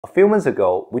A few months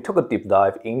ago, we took a deep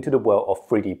dive into the world of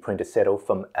 3D printed saddle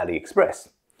from AliExpress.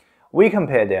 We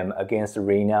compared them against the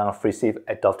renowned Fizik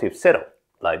Adaptive saddle,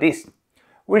 like this,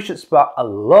 which sparked a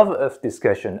lot of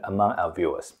discussion among our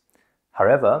viewers.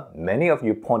 However, many of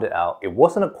you pointed out it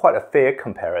wasn't quite a fair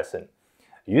comparison.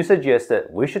 You suggested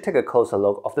we should take a closer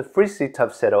look of the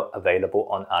Fizik-type saddle available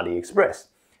on AliExpress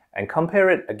and compare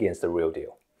it against the real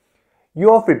deal.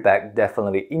 Your feedback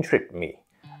definitely intrigued me,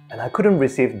 and I couldn't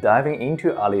resist diving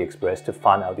into AliExpress to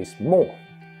find out this more.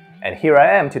 And here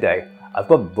I am today. I've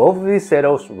got both of these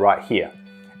saddles right here,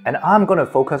 and I'm gonna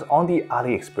focus on the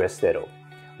AliExpress saddle.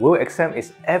 We'll examine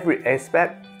its every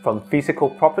aspect from physical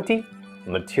property,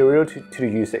 material to the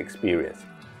user experience.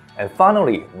 And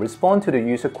finally, respond to the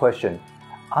user question,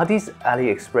 are these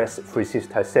AliExpress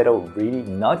Fizik-type saddle really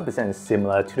 90%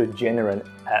 similar to the genuine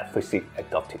Fizik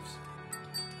Adaptives?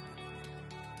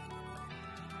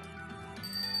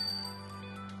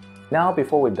 Now,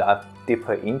 before we dive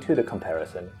deeper into the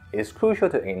comparison, it's crucial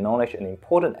to acknowledge an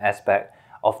important aspect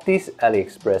of this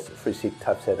AliExpress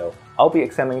Fizik-type saddle I'll be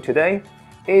examining today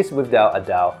is without a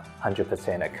doubt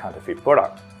 100% a counterfeit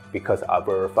product, because I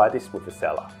verified this with the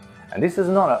seller. And this is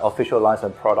not an official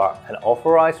licensed product and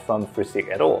authorized from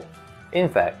Fizik at all. In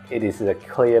fact, it is a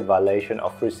clear violation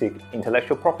of Fizik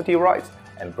intellectual property rights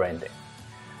and branding.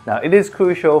 Now, it is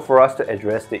crucial for us to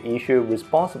address the issue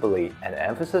responsibly and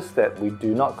emphasize that we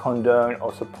do not condone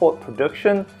or support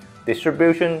production,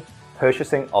 distribution,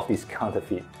 purchasing of this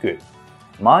counterfeit good.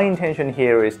 My intention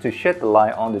here is to shed the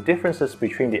light on the differences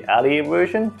between the Ali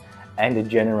version and the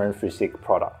genuine Fizik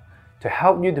product to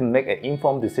help you to make an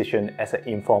informed decision as an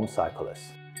informed cyclist.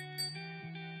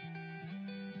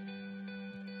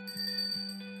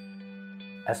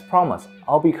 As promised,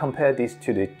 I'll be comparing this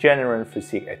to the genuine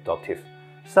Fizik Adaptive,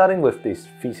 starting with these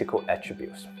physical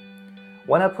attributes.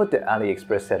 When I put the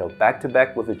AliExpress saddle back to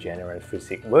back with the genuine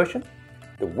Fizik version,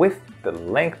 the width, the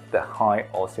length, the height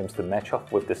all seems to match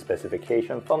up with the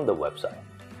specification from the website.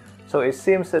 So it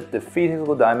seems that the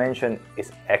physical dimension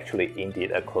is actually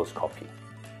indeed a close copy.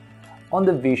 On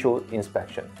the visual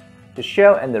inspection, the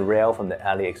shell and the rail from the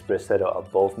AliExpress saddle are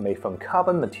both made from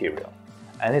carbon material,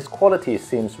 and its quality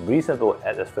seems reasonable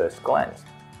at the first glance.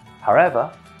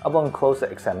 However, upon closer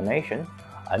examination,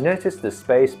 I noticed the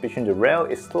space between the rail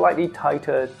is slightly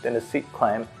tighter than the seat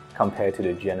clamp compared to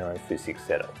the genuine Fizik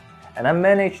saddle, and I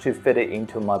managed to fit it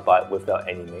into my bike without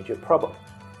any major problem.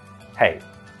 Hey,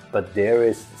 but there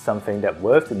is something that's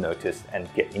worth to notice and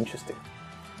get interesting.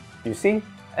 You see,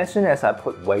 as soon as I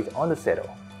put weight on the saddle,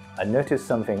 I noticed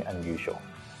something unusual.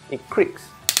 It creaks.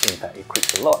 In fact, it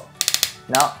creaks a lot.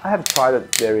 Now, I have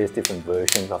tried various different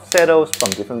versions of saddles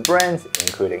from different brands,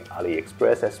 including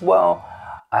AliExpress as well.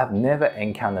 I have never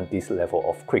encountered this level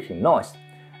of creaking noise,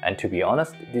 and to be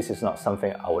honest, this is not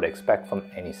something I would expect from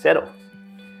any saddle.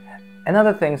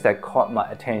 Another thing that caught my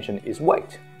attention is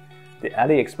weight. The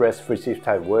AliExpress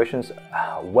Fizik-type versions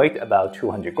weigh about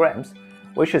 200 grams,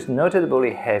 which is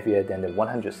notably heavier than the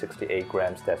 168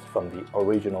 grams that's from the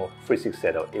original Fizik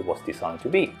saddle it was designed to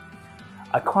be.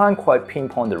 I can't quite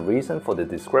pinpoint the reason for the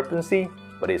discrepancy,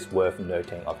 but it's worth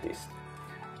noting of this.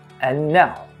 And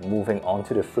now, moving on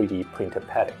to the 3D printed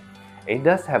padding. It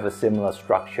does have a similar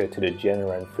structure to the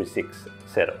genuine Fizik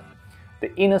saddle.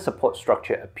 The inner support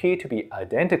structure appears to be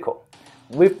identical,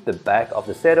 with the back of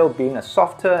the saddle being a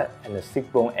softer and the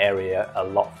seat bone area a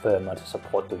lot firmer to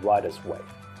support the rider's weight.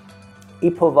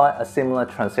 It provides a similar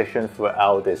transition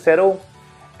throughout the saddle,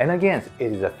 and again,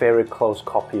 it is a very close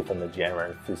copy from the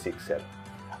genuine Fizik saddle.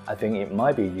 I think it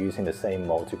might be using the same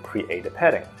mold to create the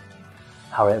padding.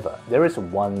 However, there is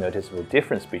one noticeable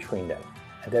difference between them,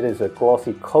 and that is a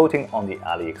glossy coating on the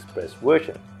AliExpress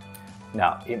version.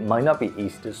 Now, it might not be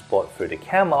easy to spot through the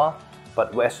camera,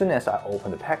 but as soon as I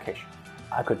opened the package,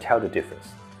 I could tell the difference.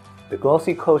 The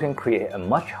glossy coating creates a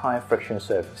much higher friction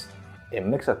surface. It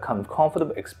makes a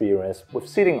comfortable experience with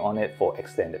sitting on it for an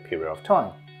extended period of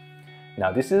time.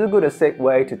 Now, this is a good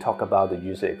segue to talk about the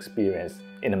user experience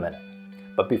in a minute.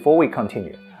 But before we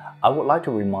continue, I would like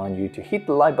to remind you to hit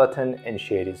the like button and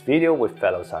share this video with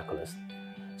fellow cyclists.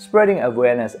 Spreading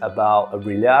awareness about the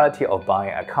reality of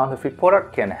buying a counterfeit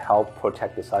product can help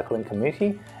protect the cycling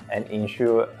community and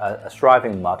ensure a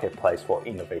thriving marketplace for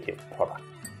innovative products.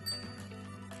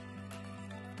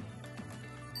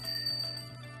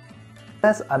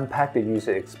 Let's unpack the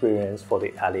user experience for the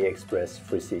AliExpress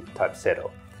Fizik-type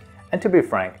saddle. And to be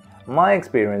frank, my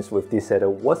experience with this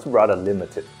saddle was rather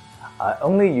limited. I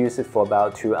only used it for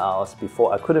about 2 hours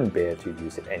before I couldn't bear to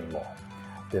use it anymore.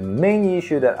 The main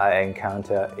issue that I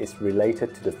encounter is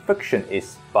related to the friction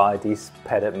is by this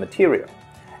padded material.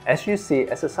 As you see,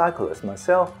 as a cyclist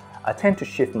myself, I tend to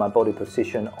shift my body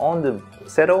position on the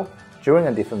saddle during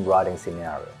a different riding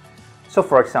scenario. So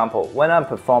for example, when I'm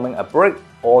performing a break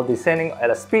or descending at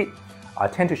a speed, I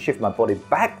tend to shift my body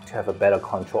back to have a better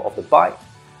control of the bike.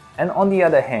 And on the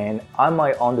other hand, I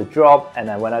might on the drop, and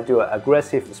then when I do an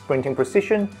aggressive sprinting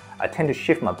position, I tend to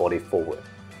shift my body forward.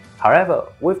 However,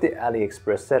 with the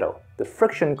AliExpress saddle, the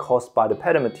friction caused by the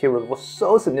pedal material was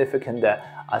so significant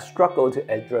that I struggled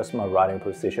to adjust my riding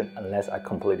position unless I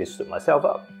completely stood myself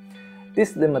up.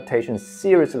 This limitation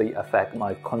seriously affects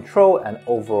my control and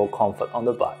overall comfort on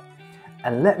the bike.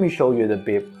 And let me show you the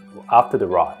bib after the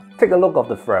ride. Take a look at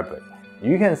the fabric.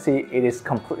 You can see it is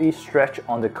completely stretched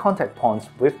on the contact points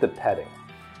with the padding.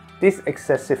 This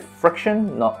excessive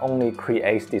friction not only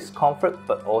creates discomfort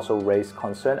but also raises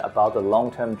concern about the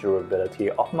long-term durability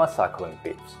of my cycling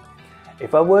bibs.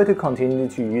 If I were to continue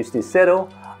to use this saddle,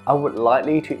 I would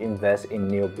likely to invest in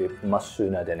new bib much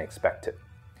sooner than expected.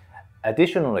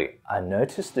 Additionally, I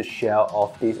noticed the shell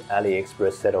of this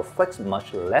AliExpress saddle flex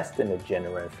much less than the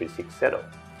genuine Fizik saddle.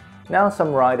 Now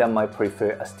some rider might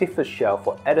prefer a stiffer shell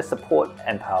for added support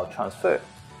and power transfer.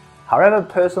 However,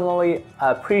 personally, I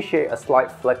appreciate a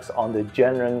slight flex on the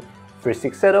genuine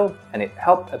Fizik saddle, and it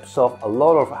helped absorb a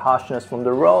lot of harshness from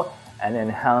the road and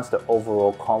enhance the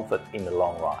overall comfort in the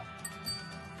long ride.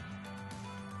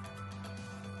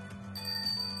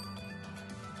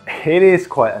 It is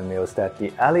quite amusing that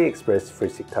the AliExpress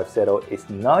Fizik-type saddle is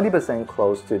 90%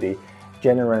 close to the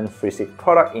genuine Fizik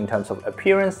product in terms of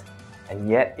appearance, and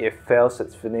yet it fell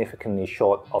significantly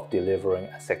short of delivering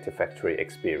a satisfactory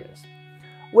experience.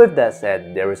 With that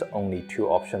said, there is only two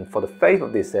options for the fate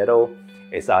of this saddle.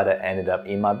 It's either ended up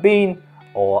in my bin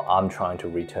or I'm trying to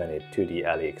return it to the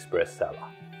AliExpress seller.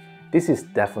 This is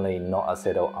definitely not a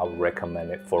saddle I would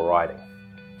recommend it for riding.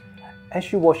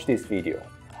 As you watch this video,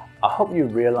 I hope you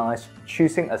realize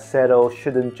choosing a saddle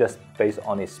shouldn't just based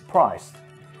on its price.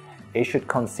 It should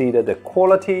consider the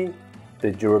quality,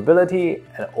 the durability,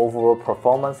 and overall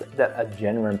performance that a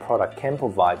genuine product can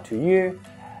provide to you.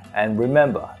 And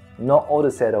remember, not all the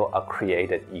saddles are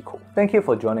created equal. Thank you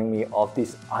for joining me on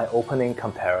this eye-opening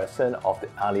comparison of the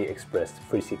AliExpress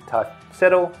Fizik-type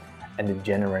saddle and the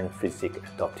genuine Fizik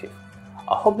Adaptive.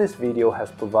 I hope this video has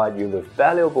provided you with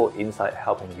valuable insight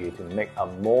helping you to make a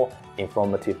more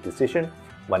informative decision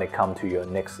when it comes to your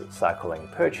next cycling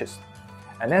purchase.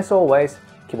 And as always,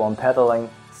 keep on pedaling.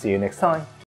 See you next time.